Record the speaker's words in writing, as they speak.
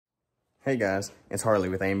Hey guys, it's Harley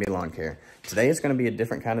with A&B Lawn Care. Today is going to be a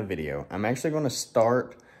different kind of video. I'm actually going to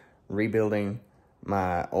start rebuilding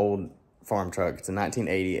my old farm truck. It's a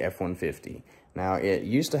 1980 F-150. Now, it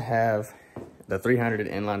used to have the 300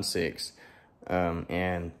 inline six,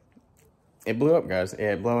 and it blew up, guys. It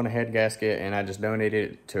had blown a head gasket, and I just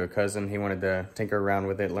donated it to a cousin. He wanted to tinker around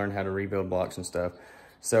with it, learn how to rebuild blocks and stuff.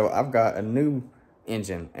 So I've got a new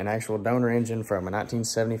engine, an actual donor engine from a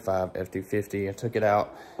 1975 F-250. I took it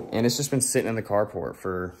out, and it's just been sitting in the carport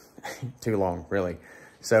for too long, really.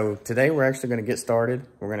 So today we're actually going to get started.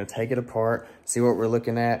 We're going to take it apart, see what we're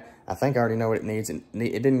looking at. I think I already know what it needs. It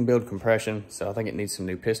didn't build compression, so I think it needs some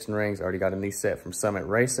new piston rings. I already got a new set from Summit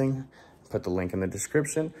Racing. Put the link in the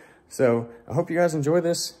description. So I hope you guys enjoy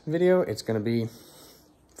this video. It's going to be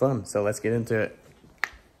fun, so let's get into it.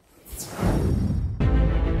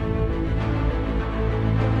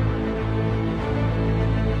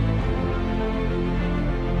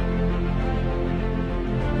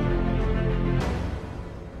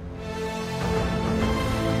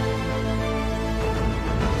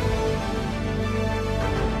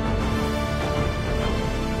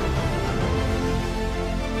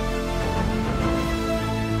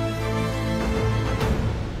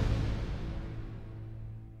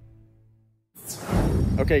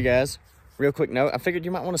 Okay guys, real quick note, I figured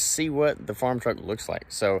you might want to see what the farm truck looks like.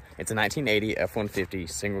 So it's a 1980 F-150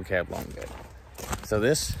 single cab long bed. So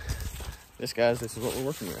this guys, this is what we're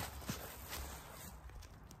working with.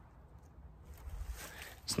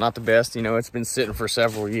 It's not the best, you know, it's been sitting for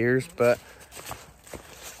several years, but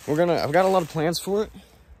I've got a lot of plans for it.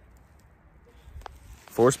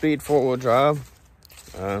 4-speed, 4-wheel drive,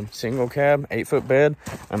 single cab, 8-foot bed.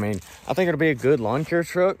 I mean, I think it'll be a good lawn care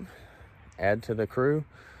truck. Add to the crew.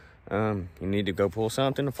 You need to go pull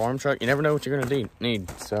something, a farm truck. You never know what you're gonna need.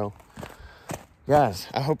 So guys,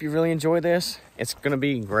 I hope you really enjoy this. It's gonna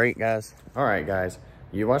be great, guys. All right, guys,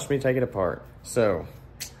 you watched me take it apart. So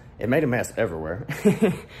it made a mess everywhere.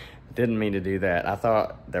 Didn't mean to do that. I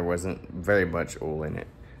thought there wasn't very much oil in it,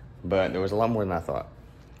 but there was a lot more than I thought.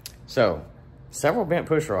 So several bent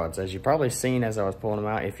push rods, as you probably seen as I was pulling them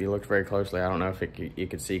out. If you looked very closely, I don't know if you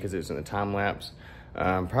could see because it was in the time lapse.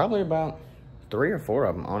 Probably about 3 or 4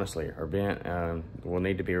 of them, honestly, are bent. Will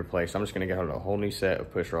need to be replaced. I'm just going to get a whole new set of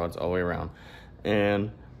push rods all the way around.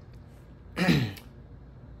 And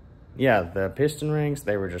yeah, the piston rings,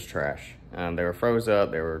 they were just trash. They were froze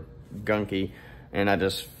up, they were gunky, and I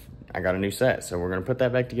got a new set. So we're going to put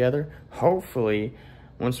that back together. Hopefully,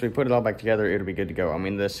 once we put it all back together, it'll be good to go. I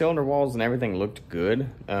mean, the cylinder walls and everything looked good.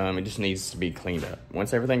 It just needs to be cleaned up.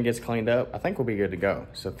 Once everything gets cleaned up, I think we'll be good to go.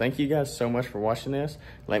 So thank you guys so much for watching this.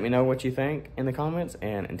 Let me know what you think in the comments,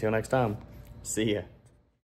 and until next time, see ya.